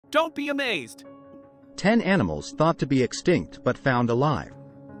Don't be amazed. 10 animals thought to be extinct but found alive.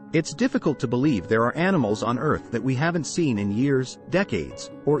 It's difficult to believe there are animals on Earth that we haven't seen in years,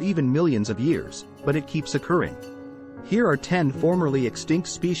 decades, or even millions of years, but it keeps occurring. Here are 10 formerly extinct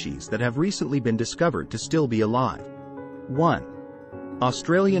species that have recently been discovered to still be alive. 1.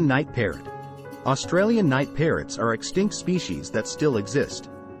 Australian night parrot. Australian night parrots are extinct species that still exist.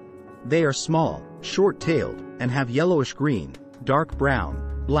 They are small, short-tailed, and have yellowish-green, dark brown,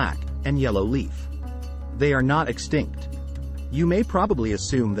 black, and yellow leaf. They are not extinct. You may probably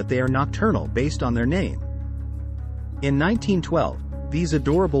assume that they are nocturnal based on their name. In 1912, these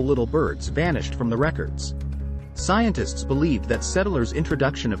adorable little birds vanished from the records. Scientists believed that settlers'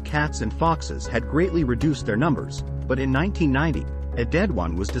 introduction of cats and foxes had greatly reduced their numbers, but in 1990, a dead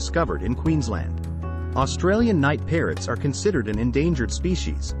one was discovered in Queensland. Australian night parrots are considered an endangered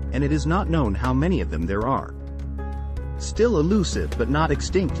species, and it is not known how many of them there are. Still elusive but not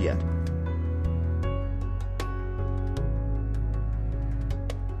extinct yet.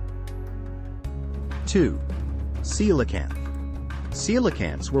 2. Coelacanth.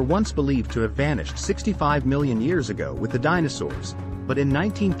 Coelacanths were once believed to have vanished 65 million years ago with the dinosaurs, but in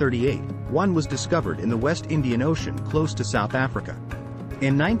 1938, one was discovered in the West Indian Ocean close to South Africa.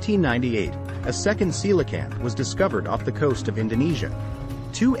 In 1998, a second coelacanth was discovered off the coast of Indonesia.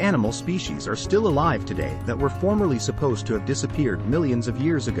 2 animal species are still alive today that were formerly supposed to have disappeared millions of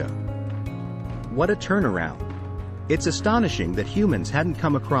years ago. What a turnaround! It's astonishing that humans hadn't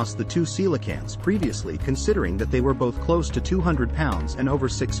come across the 2 coelacanths previously, considering that they were both close to 200 pounds and over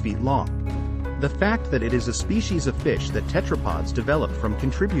 6 feet long. The fact that it is a species of fish that tetrapods developed from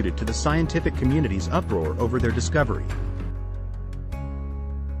contributed to the scientific community's uproar over their discovery.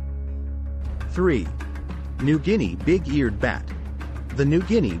 3. New Guinea big-eared bat. The New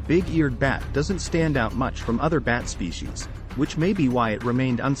Guinea big-eared bat doesn't stand out much from other bat species, which may be why it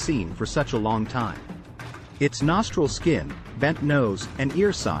remained unseen for such a long time. Its nostril skin, bent nose, and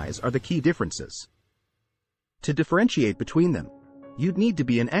ear size are the key differences. To differentiate between them, you'd need to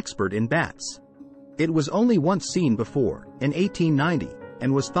be an expert in bats. It was only once seen before, in 1890,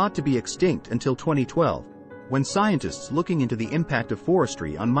 and was thought to be extinct until 2012, when scientists looking into the impact of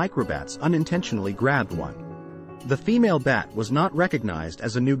forestry on microbats unintentionally grabbed one. The female bat was not recognized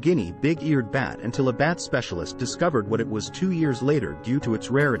as a New Guinea big-eared bat until a bat specialist discovered what it was 2 years later due to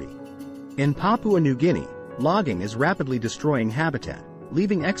its rarity. In Papua New Guinea, logging is rapidly destroying habitat,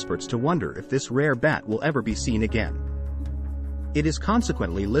 leaving experts to wonder if this rare bat will ever be seen again. It is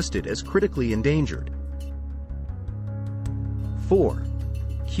consequently listed as critically endangered. 4.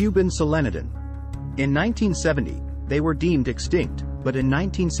 Cuban solenodon. In 1970, they were deemed extinct, but in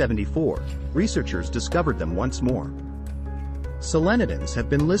 1974, researchers discovered them once more. Solenodons have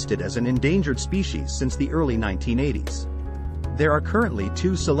been listed as an endangered species since the early 1980s. There are currently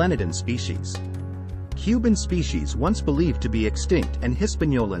 2 solenodon species. Cuban species once believed to be extinct and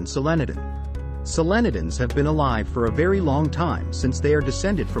Hispaniolan solenodon. Solenodons have been alive for a very long time since they are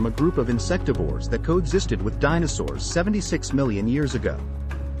descended from a group of insectivores that coexisted with dinosaurs 76 million years ago.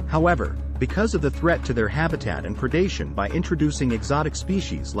 However, because of the threat to their habitat and predation by introducing exotic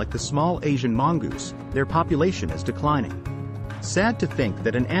species like the small Asian mongoose, their population is declining. Sad to think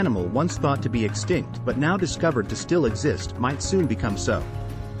that an animal once thought to be extinct but now discovered to still exist might soon become so.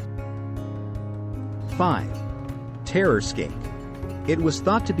 5. Terror skink. It was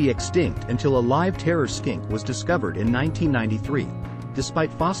thought to be extinct until a live terror skink was discovered in 1993,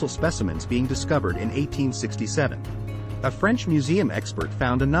 despite fossil specimens being discovered in 1867. A French museum expert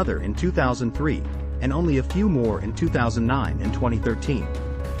found another in 2003, and only a few more in 2009 and 2013.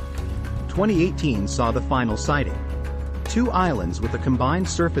 2018 saw the final sighting. 2 islands with a combined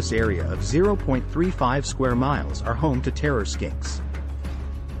surface area of 0.35 square miles are home to terror skinks.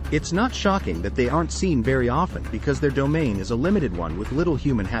 It's not shocking that they aren't seen very often because their domain is a limited one with little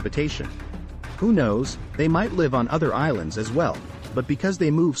human habitation. Who knows, they might live on other islands as well, but because they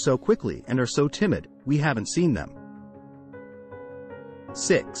move so quickly and are so timid, we haven't seen them.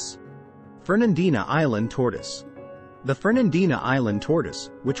 6. Fernandina Island tortoise. The Fernandina Island tortoise,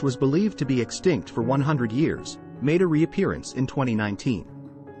 which was believed to be extinct for 100 years, made a reappearance in 2019.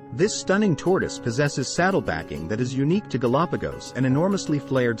 This stunning tortoise possesses saddlebacking that is unique to Galapagos and enormously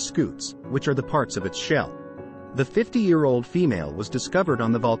flared scutes, which are the parts of its shell. The 50-year-old female was discovered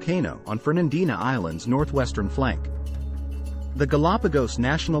on the volcano on Fernandina Island's northwestern flank. The Galapagos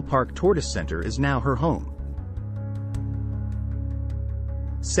National Park Tortoise Center is now her home.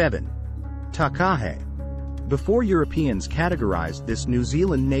 7. Takahe. Before Europeans categorized this New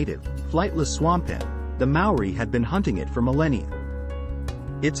Zealand native, flightless swamp hen, the Maori had been hunting it for millennia.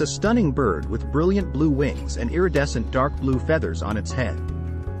 It's a stunning bird with brilliant blue wings and iridescent dark blue feathers on its head.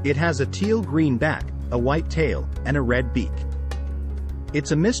 It has a teal-green back, a white tail, and a red beak.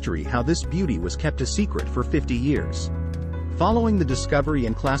 It's a mystery how this beauty was kept a secret for 50 years. Following the discovery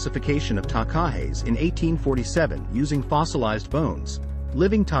and classification of takahes in 1847 using fossilized bones,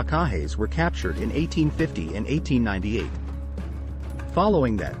 living takahes were captured in 1850 and 1898.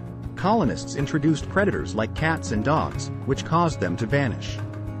 Following that, colonists introduced predators like cats and dogs, which caused them to vanish.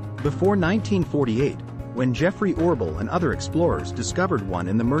 Before 1948, when Geoffrey Orwell and other explorers discovered one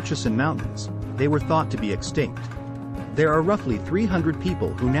in the Murchison Mountains, they were thought to be extinct. There are roughly 300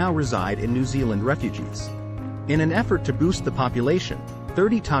 people who now reside in New Zealand refugees. In an effort to boost the population,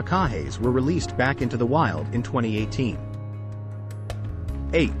 30 takahes were released back into the wild in 2018.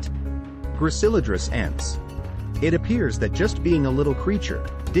 8. Gracilidrus ants. It appears that just being a little creature,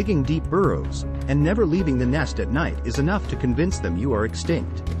 digging deep burrows, and never leaving the nest at night is enough to convince them you are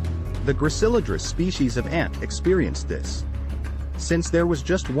extinct. The Gracilidrus species of ant experienced this. Since there was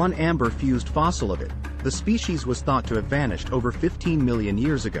just one amber-fused fossil of it, the species was thought to have vanished over 15 million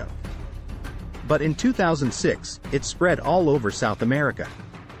years ago. But in 2006, it spread all over South America.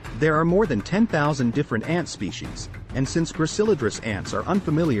 There are more than 10,000 different ant species, and since Gracilidrus ants are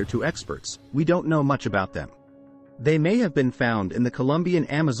unfamiliar to experts, we don't know much about them. They may have been found in the Colombian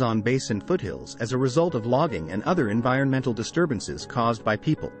Amazon basin foothills as a result of logging and other environmental disturbances caused by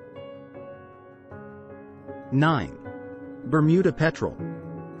people. 9. Bermuda petrel.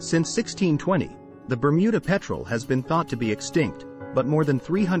 Since 1620, the Bermuda petrel has been thought to be extinct, but more than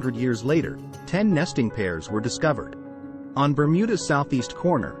 300 years later, 10 nesting pairs were discovered. On Bermuda's southeast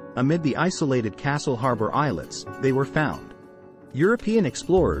corner, amid the isolated Castle Harbor islets, they were found. European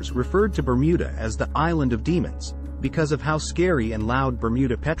explorers referred to Bermuda as the Island of Demons, because of how scary and loud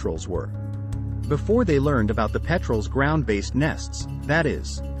Bermuda petrels were. Before they learned about the petrel's ground-based nests, that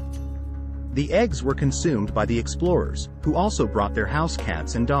is. The eggs were consumed by the explorers, who also brought their house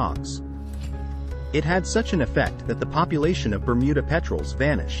cats and dogs. It had such an effect that the population of Bermuda petrels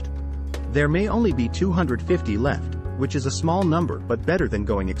vanished. There may only be 250 left, which is a small number but better than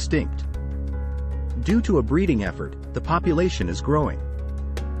going extinct. Due to a breeding effort, the population is growing.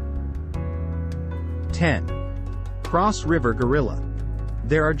 10. Cross River gorilla.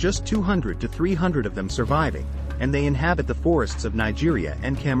 There are just 200 to 300 of them surviving, and they inhabit the forests of Nigeria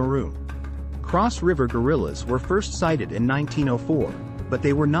and Cameroon. Cross River gorillas were first sighted in 1904, but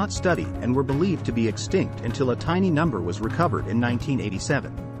they were not studied and were believed to be extinct until a tiny number was recovered in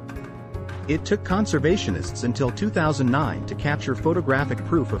 1987. It took conservationists until 2009 to capture photographic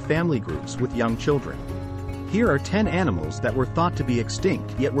proof of family groups with young children. Here are 10 animals that were thought to be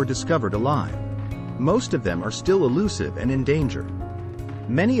extinct yet were discovered alive. Most of them are still elusive and in danger.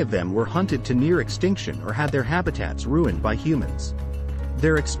 Many of them were hunted to near extinction or had their habitats ruined by humans.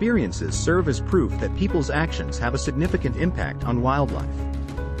 Their experiences serve as proof that people's actions have a significant impact on wildlife.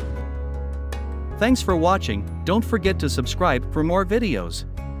 Thanks for watching. Don't forget to subscribe for more videos.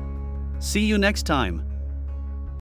 See you next time.